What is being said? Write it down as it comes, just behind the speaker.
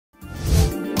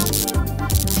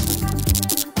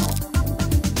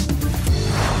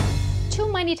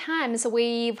many times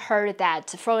we've heard that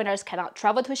foreigners cannot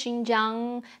travel to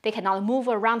Xinjiang, they cannot move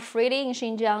around freely in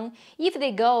Xinjiang. If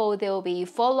they go, they will be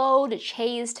followed,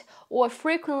 chased, or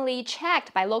frequently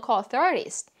checked by local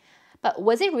authorities. But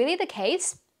was it really the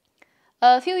case?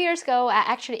 A few years ago, I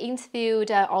actually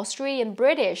interviewed an Australian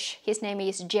British, his name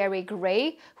is Jerry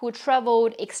Gray, who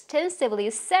traveled extensively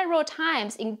several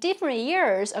times in different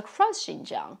years across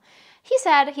Xinjiang. He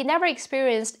said he never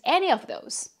experienced any of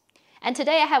those. And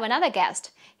today I have another guest.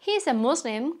 He's a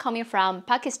Muslim coming from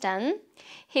Pakistan.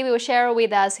 He will share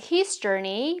with us his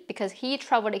journey because he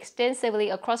traveled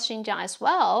extensively across Xinjiang as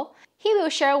well. He will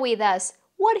share with us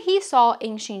what he saw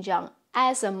in Xinjiang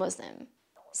as a Muslim.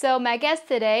 So my guest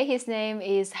today, his name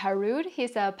is Harood.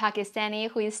 He's a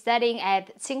Pakistani who is studying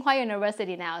at Tsinghua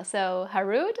University now. So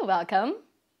Harood, welcome.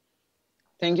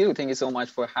 Thank you. Thank you so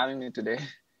much for having me today.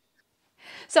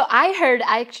 So I heard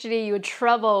actually you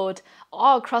traveled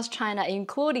all across China,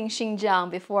 including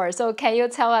Xinjiang before. So can you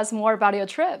tell us more about your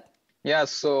trip? Yeah,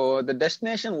 so the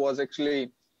destination was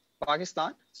actually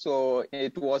Pakistan. So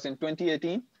it was in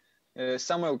 2018,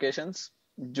 summer vacations,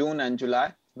 June and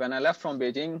July, when I left from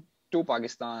Beijing to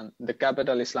Pakistan, the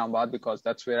capital Islamabad, because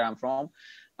that's where I'm from.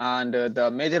 And the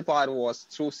major part was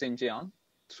through Xinjiang.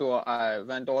 So I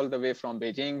went all the way from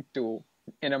Beijing to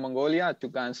Inner Mongolia, to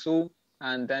Gansu,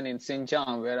 and then in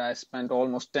Xinjiang, where I spent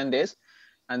almost 10 days.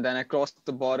 And then I crossed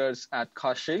the borders at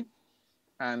Kashi,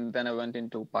 and then I went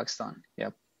into Pakistan.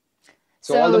 Yep.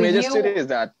 So all the major cities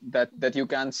that you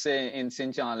can say in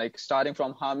Xinjiang, like starting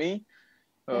from Hami,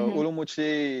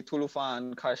 Urumqi,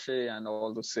 Tulufan, Kashi, and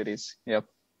all those cities. Yep.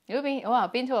 You've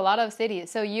been to a lot of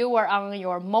cities. So you were on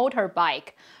your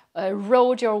motorbike,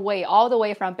 rode your way all the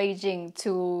way from Beijing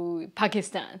to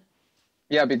Pakistan.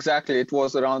 Yeah, exactly. It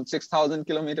was around 6,000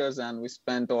 kilometers and we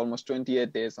spent almost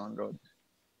 28 days on road.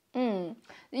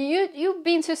 You've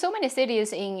been to so many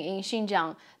cities in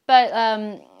Xinjiang, but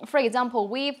for example,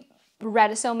 we've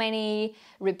read so many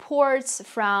reports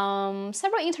from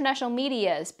several international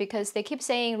medias because they keep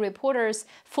saying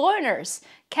foreigners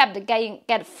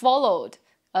get followed.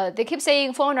 They keep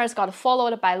saying foreigners got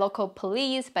followed by local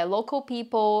police, by local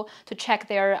people to check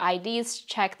their IDs,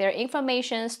 check their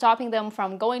information, stopping them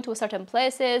from going to certain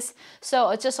places. So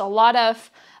it's just a lot of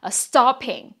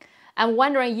stopping. I'm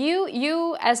wondering,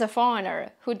 you as a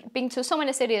foreigner who'd been to so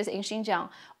many cities in Xinjiang,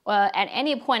 at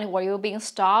any point were you being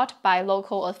stopped by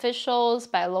local officials,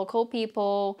 by local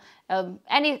people,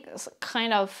 any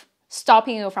kind of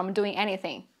stopping you from doing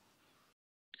anything?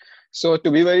 So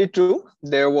to be very true,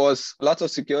 there was lots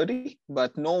of security,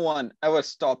 but no one ever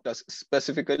stopped us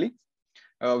specifically.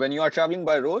 When you are traveling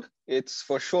by road, it's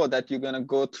for sure that you're going to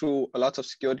go through a lot of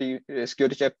security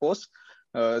checkposts,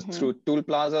 through tool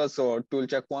plazas or tool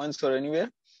checkpoints or anywhere.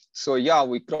 So yeah,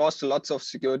 we crossed lots of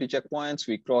security checkpoints.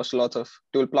 We crossed lots of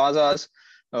tool plazas.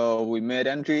 We made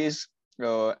entries.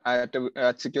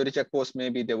 At security checkposts,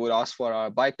 maybe they would ask for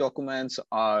our bike documents,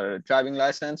 our driving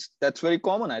license. That's very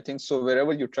common, I think, so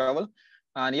wherever you travel.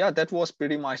 And yeah, that was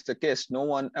pretty much the case. No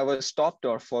one ever stopped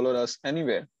or followed us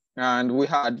anywhere. And we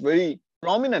had very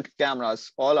prominent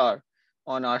cameras on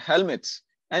our helmets.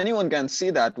 Anyone can see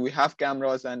that we have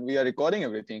cameras and we are recording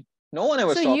everything. No one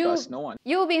ever stopped us, no one.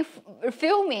 You've been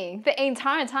filming the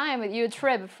entire time you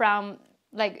trip from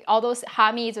like all those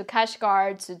Hami to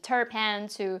Kashgar to Turpan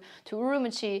to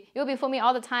Urumqi. You'll be filming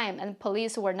all the time and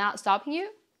police were not stopping you?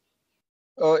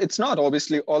 It's not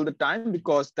obviously all the time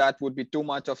because that would be too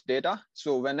much of data.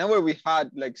 So whenever we had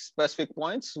like specific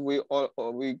points, we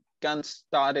can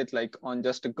start it like on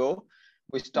just a go.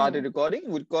 We started recording.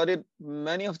 We recorded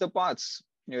many of the parts,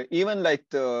 even like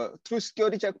through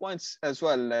security checkpoints as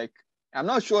well. Like I'm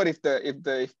not sure if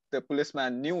the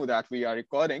policeman knew that we are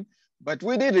recording, but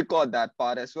we did record that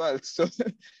part as well.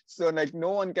 So like no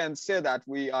one can say that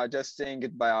we are just saying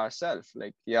it by ourselves.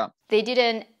 Like, yeah. They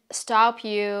didn't stop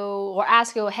you or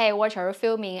ask you, hey, what are you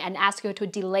filming, and ask you to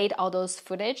delete all those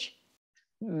footage?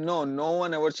 No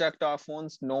one ever checked our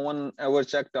phones. No one ever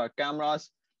checked our cameras.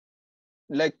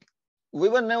 Like we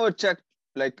were never checked.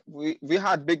 Like we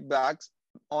had big bags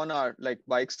on our like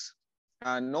bikes.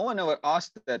 And no one ever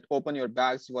asked that, open your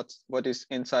bags, what is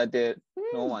inside there.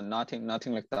 No one, nothing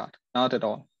like that. Not at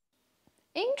all.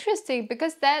 Interesting,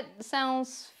 because that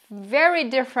sounds very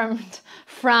different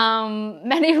from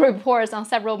many reports on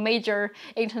several major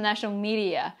international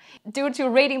media. Due to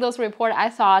reading those reports, I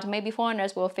thought maybe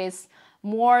foreigners will face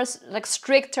more like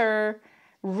stricter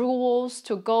rules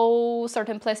to go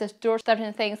certain places, do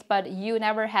certain things, but you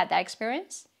never had that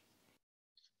experience?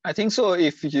 I think so.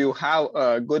 If you have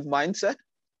a good mindset,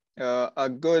 a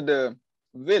good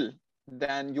will,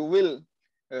 then you will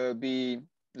be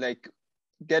like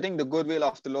getting the goodwill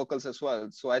of the locals as well.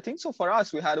 So I think so for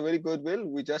us, we had a very goodwill.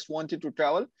 We just wanted to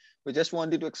travel. We just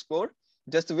wanted to explore.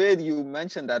 Just the way you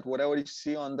mentioned that, whatever you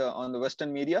see on the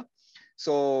Western media.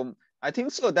 So I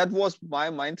think so that was my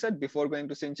mindset before going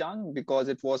to Xinjiang, because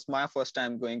it was my first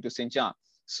time going to Xinjiang.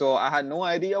 So I had no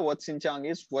idea what Xinjiang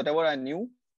is. Whatever I knew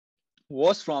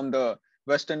was from the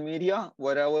Western media,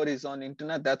 whatever is on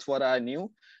internet, that's what I knew.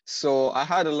 So I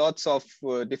had lots of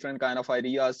different kind of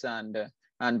ideas and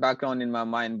background in my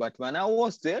mind. But when I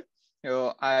was there,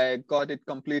 I got it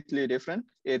completely different.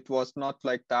 It was not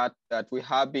like that we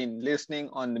have been listening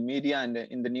on the media and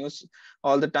in the news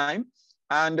all the time.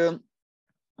 And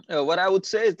what I would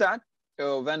say is that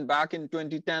when back in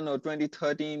 2010 or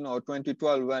 2013 or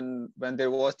 2012, when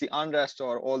there was the unrest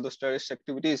or all those terrorist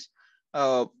activities,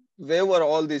 where were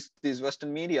all these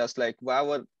Western medias? Like, why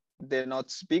were they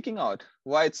not speaking out?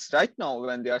 Why it's right now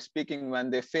when they are speaking, when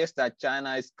they face that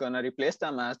China is gonna replace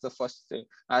them as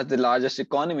as the largest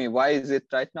economy? Why is it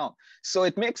right now? So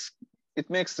it makes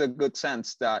a good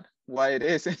sense that why it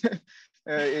is.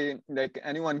 Like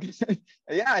anyone can,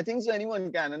 yeah, I think so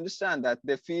anyone can understand that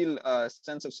they feel a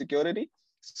sense of security,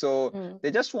 so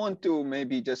they just want to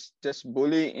maybe just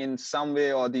bully in some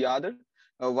way or the other.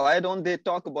 Why don't they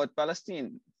talk about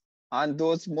Palestine? Aren't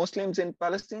those Muslims in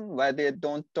Palestine? Why they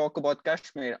don't talk about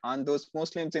Kashmir? Aren't those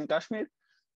Muslims in Kashmir?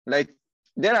 Like,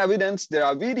 there are evidence, there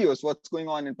are videos what's going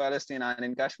on in Palestine and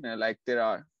in Kashmir. Like, there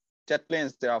are jet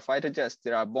planes, there are fighter jets,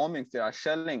 there are bombings, there are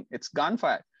shelling, it's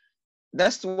gunfire.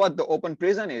 That's what the open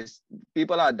prison is.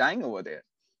 People are dying over there.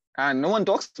 And no one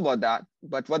talks about that.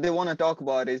 But what they want to talk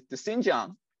about is the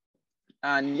Xinjiang.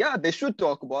 And yeah, they should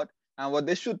talk about. And what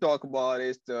they should talk about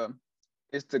is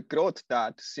the growth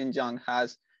that Xinjiang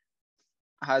has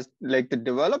like the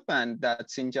development that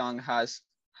Xinjiang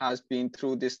has been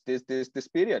through this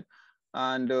period.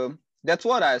 And that's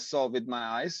what I saw with my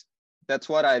eyes. That's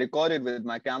what I recorded with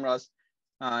my cameras.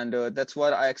 And that's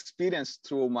what I experienced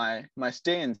through my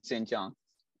stay in Xinjiang.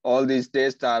 All these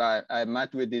days that I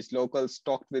met with these locals,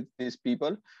 talked with these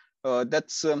people.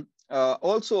 That's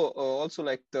also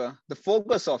like the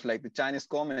focus of like the Chinese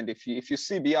government. If you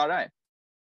see BRI,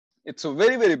 it's a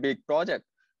very, very big project.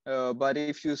 But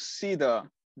if you see the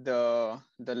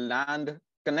land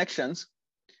connections,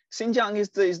 Xinjiang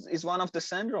is one of the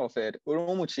center of it.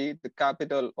 Urumqi, the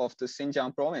capital of the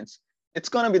Xinjiang province, it's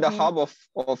going to be the hub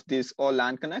of these all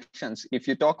land connections. If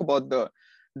you talk about the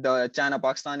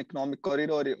China-Pakistan economic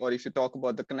corridor, or if you talk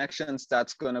about the connections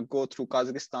that's going to go through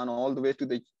Kazakhstan all the way to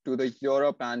the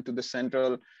Europe and to the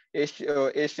Central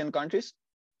Asian countries,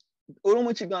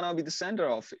 Urumqi gonna be the center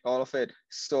of all of it.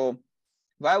 So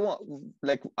I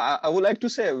would like to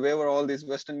say, where were all these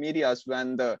Western medias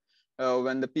when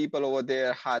the people over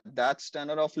there had that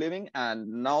standard of living, and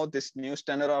now this new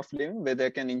standard of living where they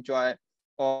can enjoy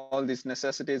all these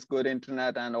necessities, good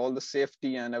internet, and all the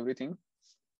safety and everything?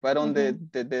 Why don't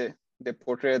they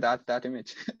portray that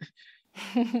image?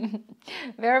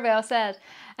 Very well said.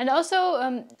 And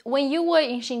also, when you were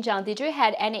in Xinjiang, did you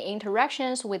had any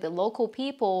interactions with the local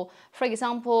people? For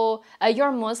example,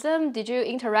 you're Muslim. Did you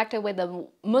interact with the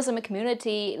Muslim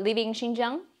community living in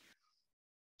Xinjiang?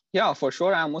 Yeah, for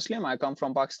sure. I'm Muslim. I come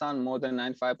from Pakistan. More than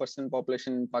 95%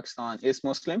 population in Pakistan is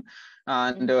Muslim,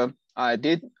 and I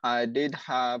did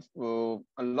have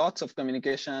lots of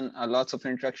communication, lots of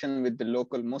interaction with the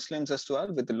local Muslims as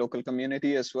well, with the local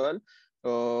community as well.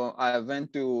 I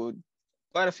went to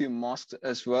quite a few mosques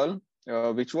as well,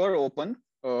 which were open.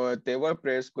 There were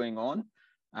prayers going on,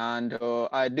 and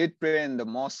I did pray in the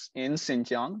mosque in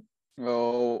Xinjiang.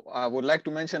 I would like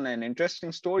to mention an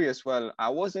interesting story as well. I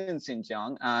was in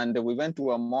Xinjiang and we went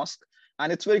to a mosque,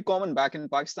 and it's very common back in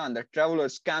Pakistan that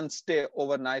travelers can stay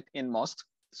overnight in mosques.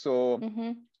 So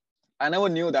I never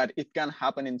knew that it can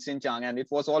happen in Xinjiang, and it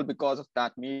was all because of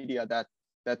that media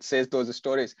that says those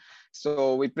stories.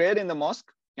 So we prayed in the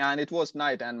mosque, and it was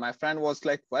night, and my friend was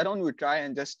like, why don't we try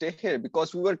and just stay here,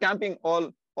 because we were camping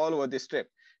all over this trip.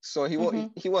 So he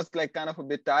was like kind of a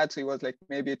bit tired. So he was like,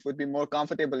 maybe it would be more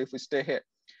comfortable if we stay here.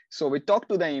 So we talked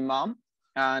to the imam,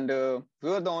 and we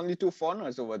were the only two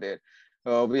foreigners over there.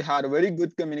 We had a very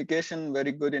good communication,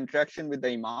 very good interaction with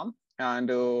the imam. And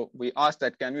we asked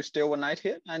that, can we stay overnight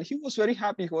here? And he was very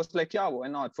happy. He was like, yeah, why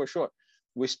not? For sure.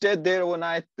 We stayed there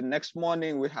overnight. The next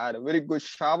morning, we had a very good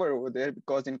shower over there,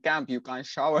 because in camp, you can't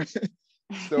shower.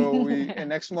 So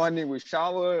next morning we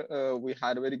shower, we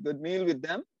had a very good meal with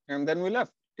them, and then we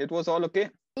left. It was all okay.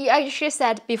 You actually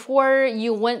said before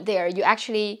you went there, you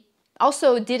actually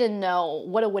also didn't know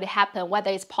what would happen,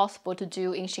 whether it's possible to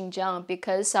do in Xinjiang,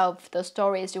 because of the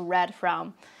stories you read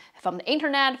from from the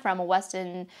internet, from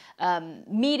Western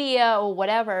media or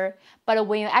whatever. But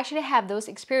when you actually have those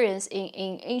experience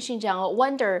in Xinjiang, I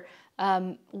wonder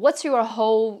what's your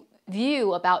whole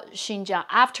view about Xinjiang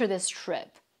after this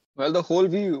trip? Well, the whole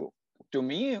view to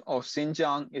me of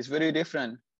Xinjiang is very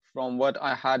different from what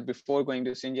I had before going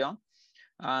to Xinjiang.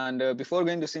 And before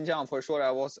going to Xinjiang, for sure,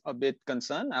 I was a bit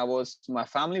concerned. My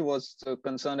family was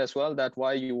concerned as well that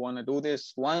why you want to do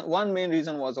this. One main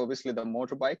reason was obviously the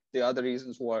motorbike. The other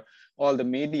reasons were all the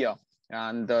media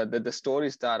and the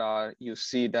stories that you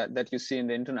see in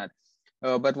the internet.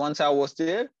 But once I was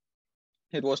there,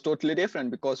 it was totally different,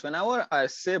 because whenever I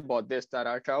say about this, that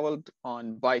I traveled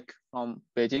on bike from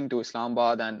Beijing to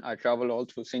Islamabad, and I traveled all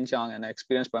through Xinjiang, and I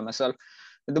experienced by myself.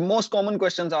 The most common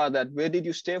questions are that where did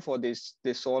you stay for this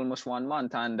almost 1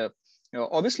 month? And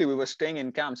obviously we were staying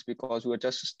in camps because we were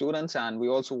just students, and we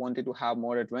also wanted to have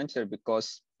more adventure,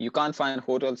 because you can't find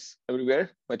hotels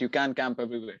everywhere, but you can camp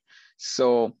everywhere.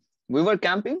 So we were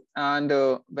camping, and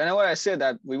whenever I say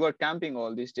that we were camping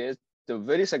all these days, the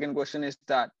very second question is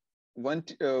that,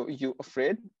 weren't you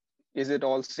afraid? Is it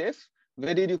all safe?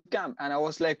 Where did you camp? And I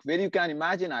was like, where you can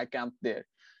imagine, I camped there.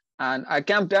 And I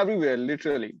camped everywhere,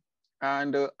 literally.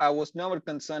 And I was never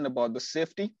concerned about the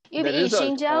safety. You The mean in result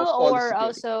Xinjiang of all the or security.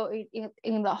 also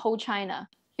in the whole China?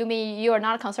 You mean you are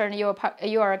not concerned,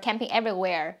 you are camping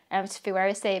everywhere and feel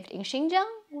very safe in Xinjiang?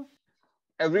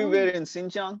 Everywhere in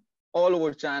Xinjiang, all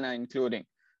over China, including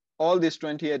all these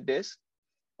 28 days,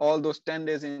 all those 10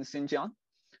 days in Xinjiang.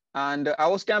 And I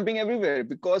was camping everywhere,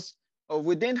 because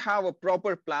we didn't have a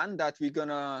proper plan that we're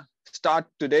gonna start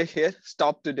today here,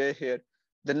 stop today here,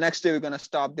 the next day we're gonna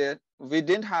stop there. We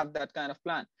didn't have that kind of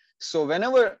plan. So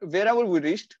wherever we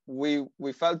reached, we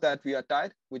felt that we are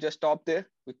tired, we just stopped there,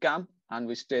 we camped, and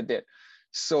we stayed there.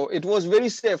 So it was very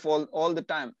safe all the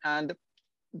time. And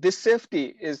this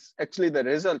safety is actually the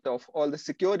result of all the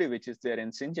security which is there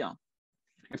in Xinjiang.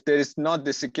 If there is not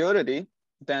the security,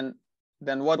 then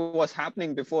what was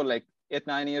happening before, like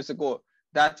 8-9 years ago,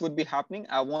 that would be happening.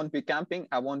 I won't be camping,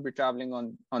 I won't be traveling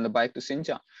on the bike to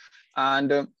Xinjiang.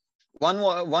 And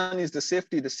one is the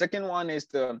safety. The second one is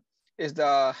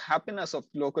the happiness of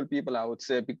local people, I would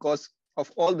say, because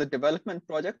of all the development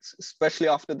projects, especially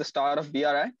after the start of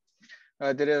BRI.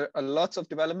 There are lots of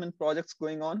development projects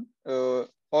going on all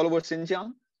over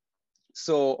Xinjiang.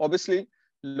 So obviously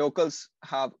locals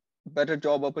have better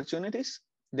job opportunities,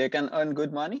 they can earn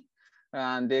good money,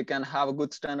 and they can have a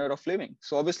good standard of living.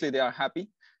 So obviously they are happy.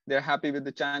 They're happy with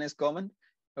the Chinese government.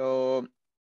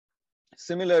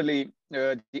 Similarly,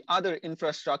 the other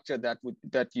infrastructure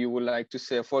that you would like to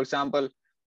say, for example,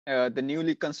 the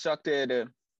newly constructed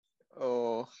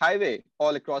highway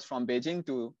all across from Beijing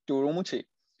to Urumqi.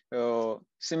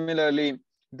 Similarly,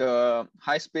 the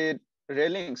high-speed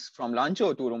railings from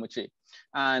Lanzhou to Urumqi,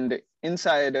 and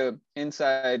inside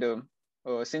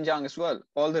Xinjiang as well,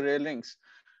 all the railings.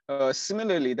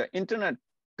 Similarly, the internet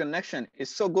connection is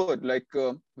so good. Like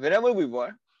wherever we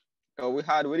were, we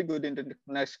had very good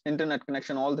internet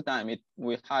connection all the time.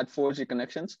 We had 4G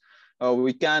connections.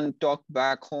 We can talk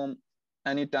back home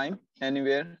anytime,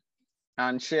 anywhere,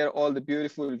 and share all the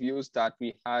beautiful views that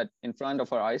we had in front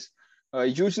of our eyes.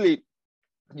 Usually,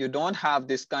 you don't have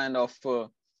this kind of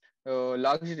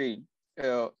luxury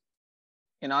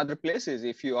in other places.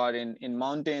 If you are in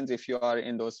mountains, if you are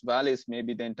in those valleys,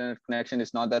 maybe the internet connection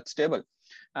is not that stable,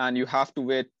 and you have to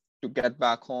wait to get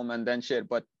back home and then share.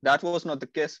 But that was not the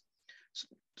case.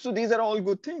 So these are all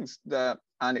good things,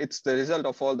 and it's the result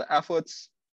of all the efforts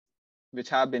which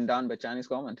have been done by Chinese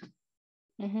government.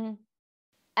 Mm-hmm.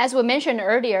 As we mentioned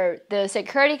earlier, the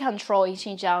security control in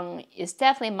Xinjiang is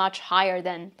definitely much higher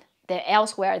than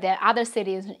elsewhere, than other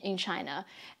cities in China.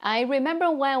 I remember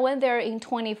when I went there in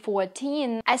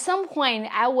 2014, at some point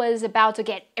I was about to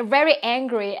get very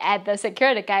angry at the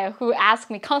security guy who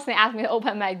constantly asked me to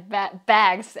open my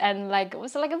bags, and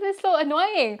was like, this is so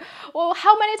annoying. Well,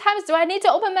 how many times do I need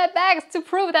to open my bags to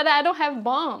prove that I don't have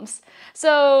bombs?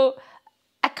 So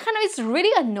it's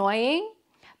really annoying.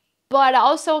 But I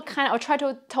also try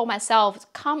to tell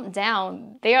myself, calm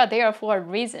down, they are there for a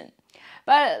reason.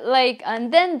 But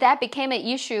and then that became an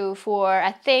issue for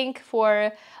a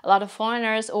lot of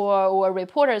foreigners or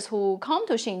reporters who come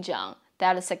to Xinjiang,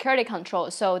 that is security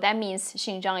control. So that means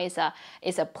Xinjiang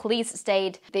is a police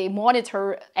state. They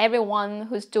monitor everyone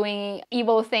who's doing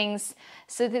evil things.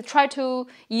 So they try to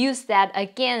use that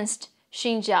against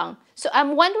Xinjiang. So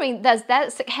I'm wondering, does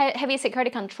that heavy security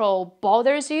control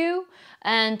bothers you?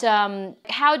 And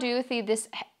how do you see this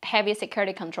heavy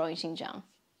security control in Xinjiang?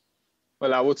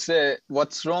 Well, I would say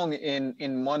what's wrong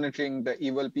in monitoring the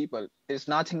evil people? There's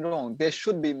nothing wrong. They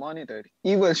should be monitored.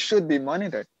 Evil should be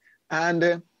monitored.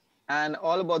 And and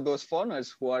all about those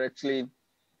foreigners who are actually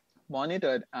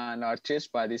monitored and are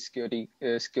chased by the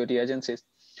security agencies.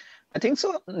 I think so.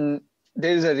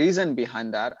 There is a reason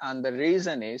behind that, and the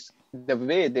reason is the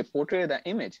way they portray the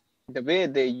image, the way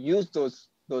they use those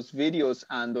videos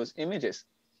and those images.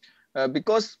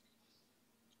 Because,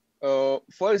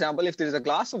 for example, if there is a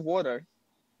glass of water,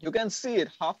 you can see it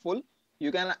half full.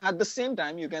 You can, at the same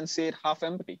time, you can see it half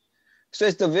empty. So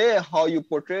it's the way how you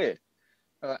portray it.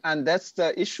 And that's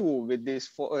the issue with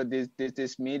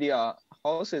these media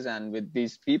houses and with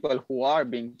these people who are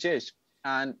being chased,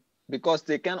 and because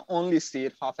they can only see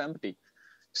it half empty.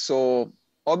 So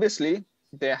obviously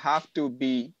they have to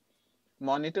be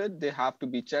monitored, they have to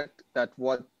be checked that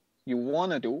what you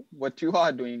want to do, what you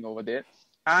are doing over there.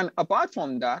 And apart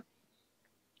from that,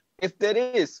 if there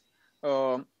is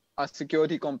a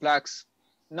security complex,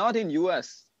 not in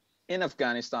US, in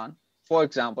Afghanistan, for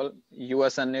example,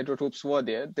 US and NATO troops were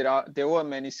there. There were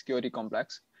many security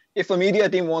complexes. If a media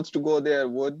team wants to go there,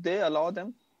 would they allow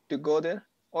them to go there?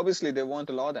 Obviously, they won't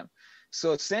allow them.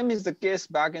 So same is the case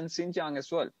back in Xinjiang as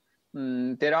well.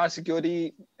 There are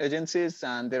security agencies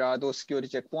and there are those security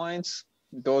checkpoints,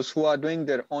 those who are doing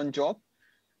their own job.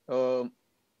 And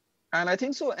I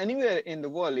think so anywhere in the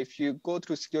world, if you go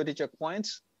through security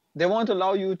checkpoints, they won't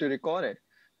allow you to record it.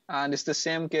 And it's the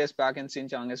same case back in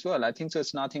Xinjiang as well. I think so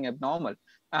it's nothing abnormal.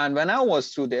 And when I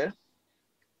was through there,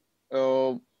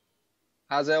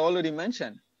 as I already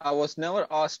mentioned, I was never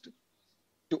asked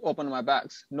to open my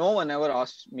bags. No one ever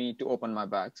asked me to open my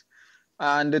bags.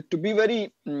 And to be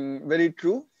very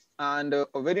true, and a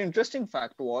very interesting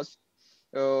fact was,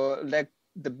 like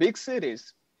the big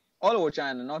cities all over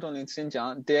China, not only in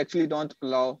Xinjiang, they actually don't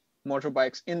allow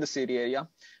motorbikes in the city area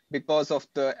because of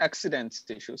the accidents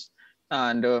issues.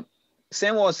 And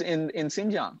same was in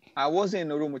Xinjiang. I was in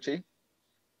Urumqi.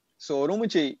 So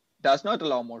Urumqi does not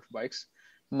allow motorbikes.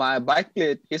 My bike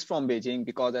plate is from Beijing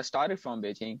because I started from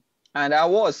Beijing. And I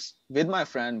was with my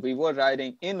friend, we were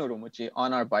riding in Urumqi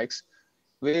on our bikes.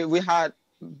 We had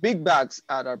big bags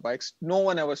at our bikes. No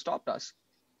one ever stopped us.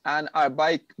 And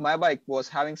my bike was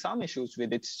having some issues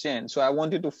with its chain. So I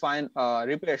wanted to find a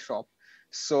repair shop.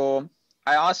 So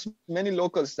I asked many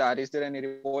locals that, is there any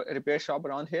repair shop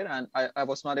around here? And I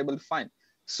was not able to find.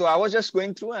 So I was just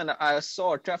going through and I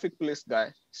saw a traffic police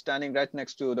guy standing right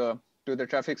next to the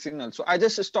traffic signal. So I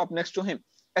just stopped next to him.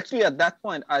 Actually, at that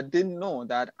point, I didn't know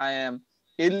that I am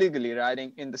illegally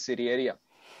riding in the city area.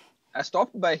 I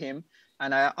stopped by him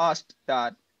and I asked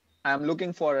that I'm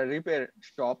looking for a repair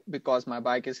shop because my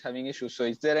bike is having issues. So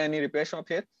is there any repair shop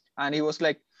here? And he was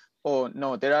like, oh,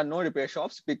 no, there are no repair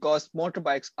shops because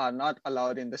motorbikes are not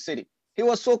allowed in the city. He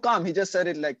was so calm. He just said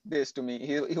it like this to me.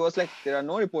 He was like, there are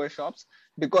no repair shops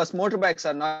because motorbikes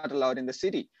are not allowed in the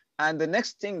city. And the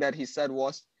next thing that he said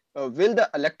was, will the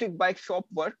electric bike shop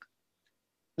work?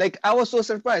 Like, I was so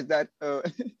surprised that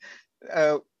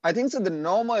I think so the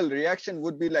normal reaction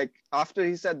would be like, after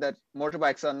he said that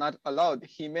motorbikes are not allowed,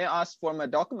 he may ask for my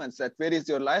documents, that where is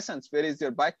your license? Where is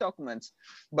your bike documents?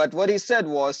 But what he said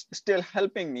was still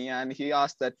helping me. And he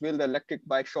asked that, will the electric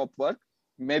bike shop work?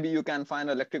 Maybe you can find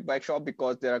an electric bike shop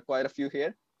because there are quite a few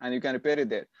here and you can repair it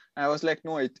there. And I was like,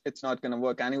 no, it's not going to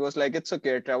work. And he was like, it's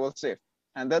okay, travel safe.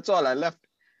 And that's all. I left.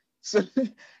 So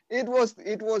it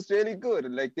was really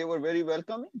good. Like, they were very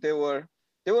welcoming. They were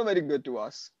very good to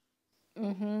us.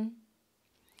 Mm-hmm.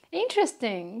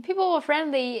 Interesting. People were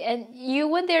friendly, and you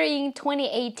went there in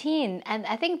 2018, and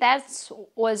I think that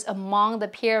was among the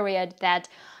period that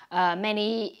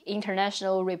many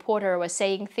international reporters were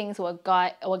saying things were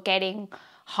getting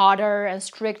harder and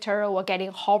stricter, were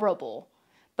getting horrible.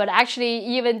 But actually,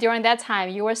 even during that time,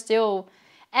 you were still,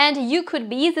 and you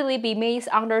could easily be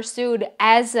misunderstood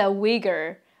as a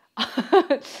Uyghur.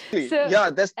 So,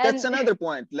 yeah, that's another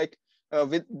point. Like,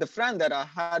 with the friend that I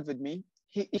had with me,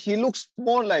 he looks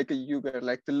more like a Uyghur,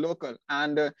 like the local,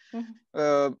 and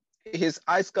his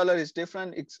eyes color is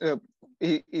different.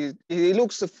 He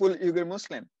looks a full Uyghur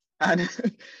Muslim, and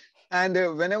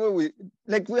whenever we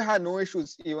had no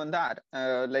issues even that.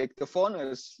 Like the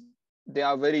foreigners, they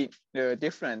are very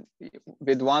different.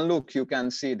 With one look, you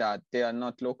can see that they are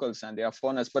not locals and they are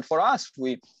foreigners. But for us,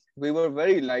 we were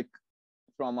very like,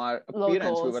 from our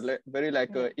appearance, locals. We were very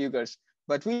like Uyghurs.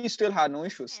 But we still had no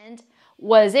issues. And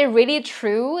was it really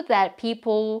true that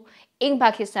people in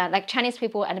Pakistan, like Chinese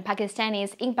people and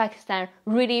Pakistanis in Pakistan,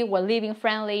 really were living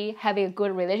friendly, having a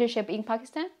good relationship in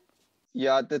Pakistan?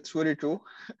 Yeah, that's very true.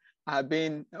 I've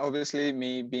been, obviously,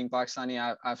 me being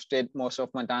Pakistani, I've stayed most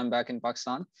of my time back in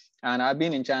Pakistan, and I've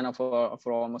been in China for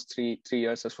almost three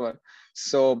years as well.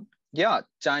 So yeah,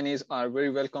 Chinese are very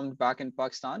welcomed back in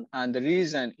Pakistan, and the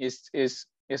reason is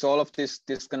is all of this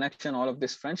connection, all of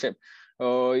this friendship.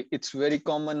 It's very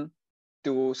common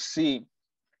to see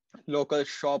local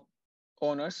shop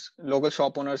owners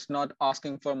not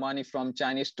asking for money from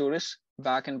Chinese tourists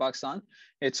back in Pakistan.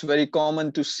 It's very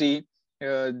common to see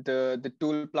the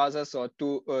tool plazas or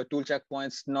tool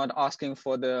checkpoints not asking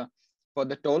for the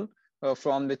toll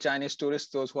from the Chinese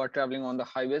tourists, those who are traveling on the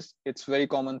highways. It's very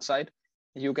common sight.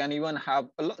 You can even have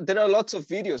there are lots of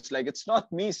videos, like it's not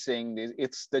me saying this,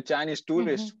 it's the Chinese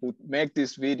tourists who make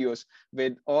these videos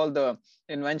with all the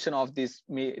invention of these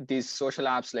social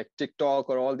apps like TikTok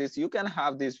or all this. You can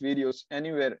have these videos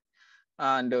anywhere.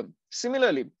 And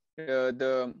similarly,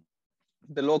 the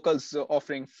locals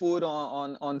offering food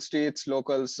on streets,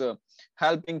 locals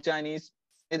helping Chinese.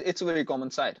 It's a very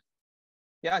common sight.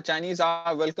 Yeah, Chinese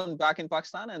are welcomed back in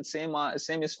Pakistan, and same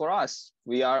is for us.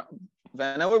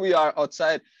 Whenever we are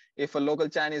outside, if a local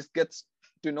Chinese gets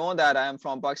to know that I am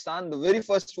from Pakistan, the very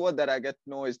first word that I get to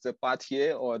know is the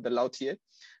pathiye or the lautiye.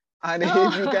 And if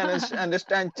you can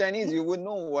understand Chinese, you would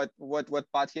know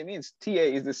what pathiye means.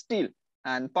 Thiye is the steel,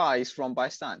 and pa is from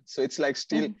Pakistan. So it's like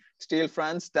steel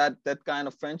friends, that kind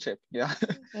of friendship. Yeah.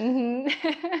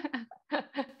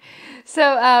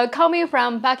 So coming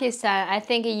from Pakistan, I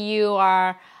think you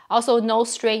are also no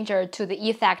stranger to the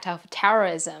effect of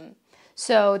terrorism.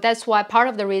 So that's why part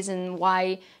of the reason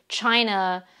why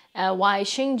China, why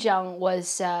Xinjiang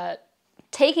was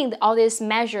taking all these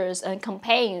measures and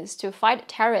campaigns to fight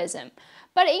terrorism.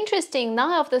 But interesting,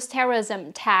 none of those terrorism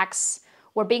attacks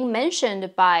were being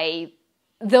mentioned by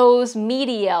those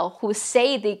media who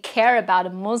say they care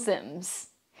about Muslims.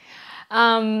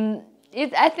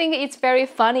 I think it's very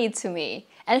funny to me.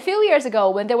 And a few years ago,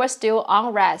 when there was still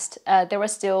unrest, there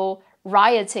was still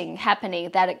rioting happening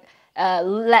that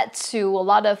led to a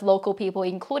lot of local people,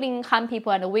 including Han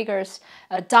people and the Uyghurs,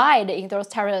 died in those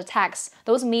terror attacks.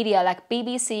 Those media like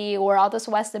BBC or all those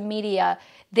Western media,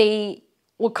 they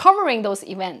were covering those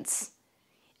events.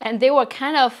 And they were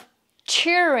kind of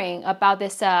cheering about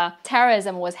this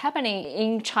terrorism was happening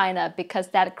in China because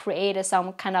that created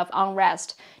some kind of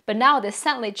unrest. But now they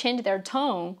suddenly changed their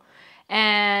tone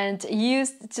and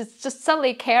just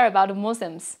suddenly care about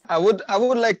Muslims. I would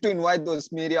like to invite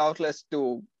those media outlets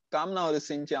to come now to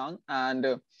Xinjiang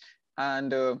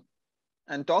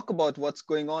and talk about what's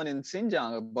going on in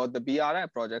Xinjiang, about the BRI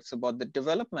projects, about the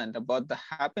development, about the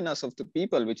happiness of the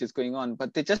people, which is going on.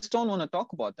 But they just don't want to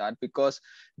talk about that because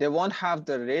they won't have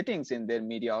the ratings in their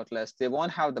media outlets. They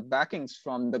won't have the backings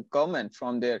from the government,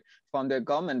 from their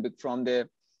government, from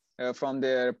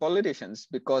their politicians,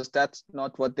 because that's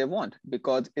not what they want.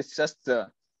 Because it's just the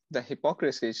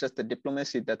hypocrisy, it's just the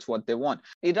diplomacy. That's what they want.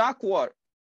 Iraq war.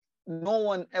 No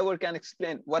one ever can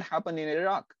explain what happened in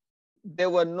Iraq.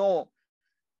 There were no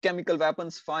chemical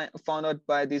weapons found out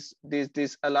by these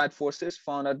allied forces,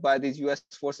 found out by these US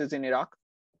forces in Iraq.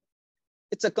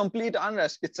 It's a complete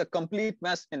unrest. It's a complete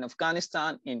mess in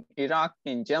Afghanistan, in Iraq,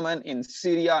 in Yemen, in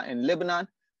Syria, in Lebanon.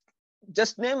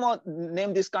 Just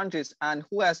name these countries, and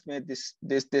who has made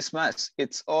this mess?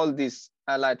 It's all these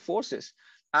allied forces.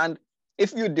 And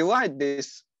if you divide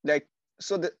this, like,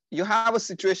 so that you have a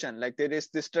situation like there is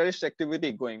this terrorist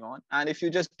activity going on, and if you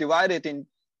just divide it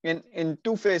in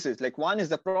two phases, like one is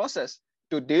the process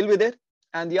to deal with it,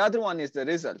 and the other one is the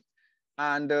result.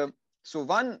 And so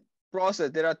one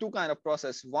process, there are two kinds of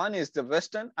process. One is the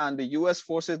Western and the US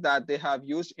forces that they have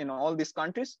used in all these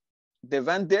countries. They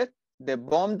went there, they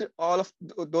bombed all of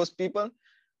those people.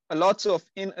 Lots of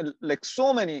like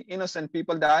so many innocent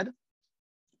people died,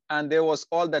 and there was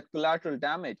all that collateral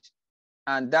damage.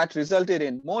 And that resulted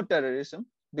in more terrorism.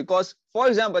 Because, for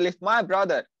example, if my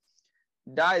brother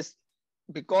dies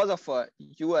because of a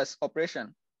US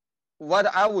operation, what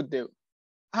I would do?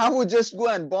 I would just go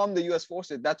and bomb the US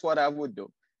forces. That's what I would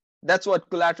do. That's what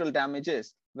collateral damage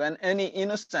is. When any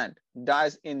innocent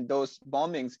dies in those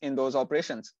bombings, in those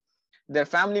operations, their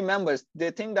family members,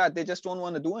 they think that they just don't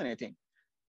want to do anything.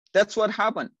 That's what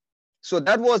happened. So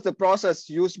that was the process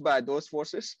used by those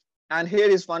forces. And here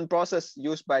is one process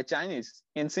used by Chinese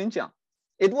in Xinjiang.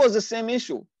 It was the same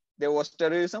issue. There was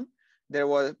terrorism, there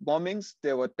were bombings,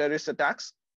 there were terrorist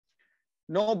attacks.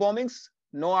 No bombings,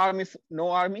 no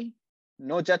army,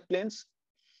 no jet planes,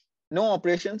 no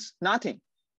operations, nothing.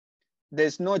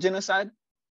 There's no genocide.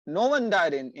 No one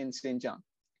died in Xinjiang.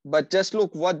 But just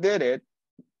look what they did,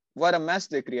 what a mess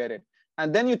they created.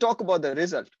 And then you talk about the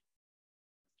result.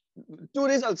 Two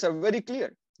results are very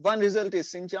clear. One result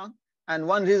is Xinjiang, and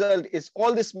one result is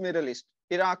all this Middle East,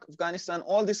 Iraq, Afghanistan,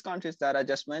 all these countries that I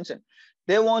just mentioned.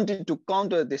 They wanted to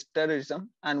counter this terrorism,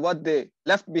 and what they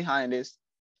left behind is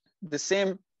the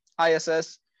same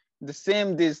ISS, the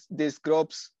same these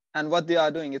groups, And what they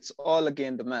are doing, it's all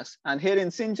again the mess. And here in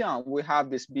Xinjiang, we have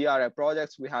this BRI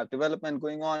projects, we have development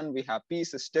going on, we have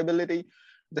peace, stability.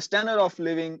 The standard of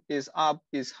living is up,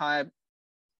 is high.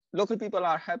 Local people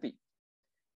are happy.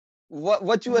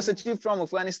 What US achieved from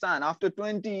Afghanistan after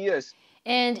 20 years.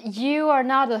 And you are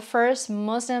not the first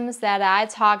Muslims that I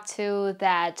talk to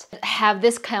that have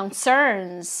these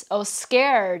concerns or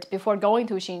scared before going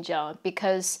to Xinjiang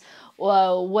because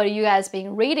what you guys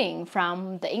been reading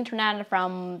from the internet,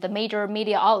 from the major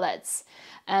media outlets.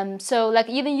 So like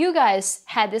even you guys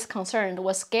had this concern,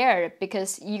 was scared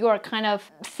because you are kind of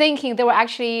thinking there were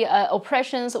actually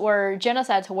oppressions or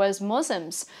genocide towards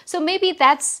Muslims. So maybe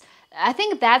I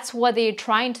think that's what they're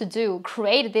trying to do,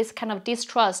 create this kind of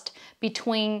distrust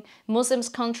between Muslim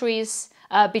countries,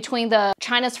 between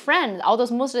China's friends, all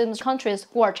those Muslim countries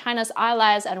who are China's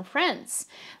allies and friends.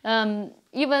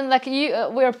 Even like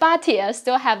we're Bhatia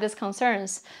still have these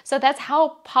concerns. So that's how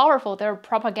powerful their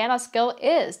propaganda skill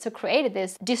is to create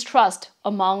this distrust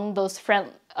among those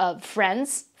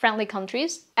friendly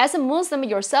countries. As a Muslim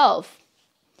yourself,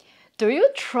 do you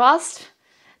trust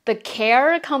the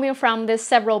care coming from the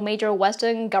several major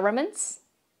Western governments?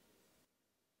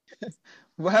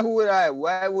 Why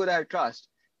would I trust?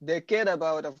 They cared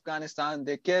about Afghanistan,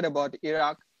 they cared about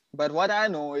Iraq, but what I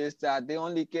know is that they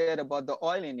only cared about the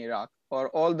oil in Iraq or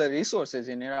all the resources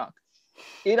in Iraq.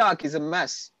 Iraq is a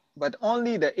mess, but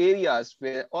only the areas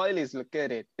where oil is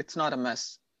located, it's not a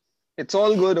mess. It's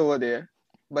all good over there,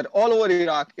 but all over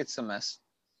Iraq, it's a mess.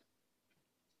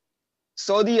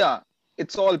 Saudi,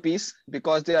 it's all peace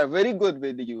because they are very good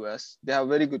with the US. They have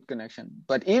very good connection.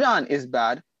 But Iran is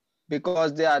bad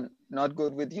because they are not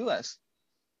good with US.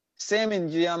 Same in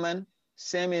Yemen,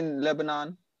 same in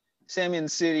Lebanon, same in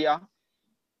Syria.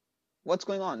 What's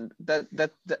going on?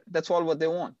 That's all what they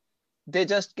want. They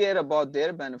just care about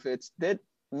their benefits.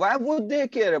 Why would they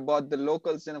care about the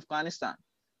locals in Afghanistan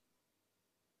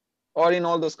or in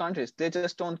all those countries? They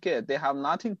just don't care. They have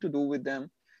nothing to do with them.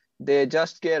 They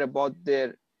just care about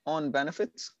their own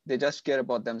benefits. They just care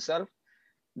about themselves.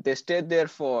 They stayed there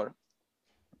for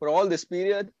all this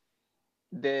period.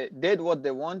 They did what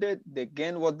they wanted. They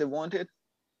gained what they wanted.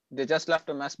 They just left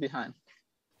a mess behind.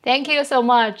 Thank you so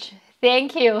much.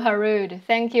 Thank you, Harood.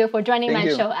 Thank you for joining my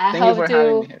show. I Thank you hope for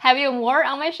having me to here. have you more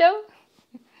on my show.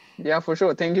 Yeah, for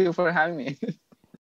sure. Thank you for having me.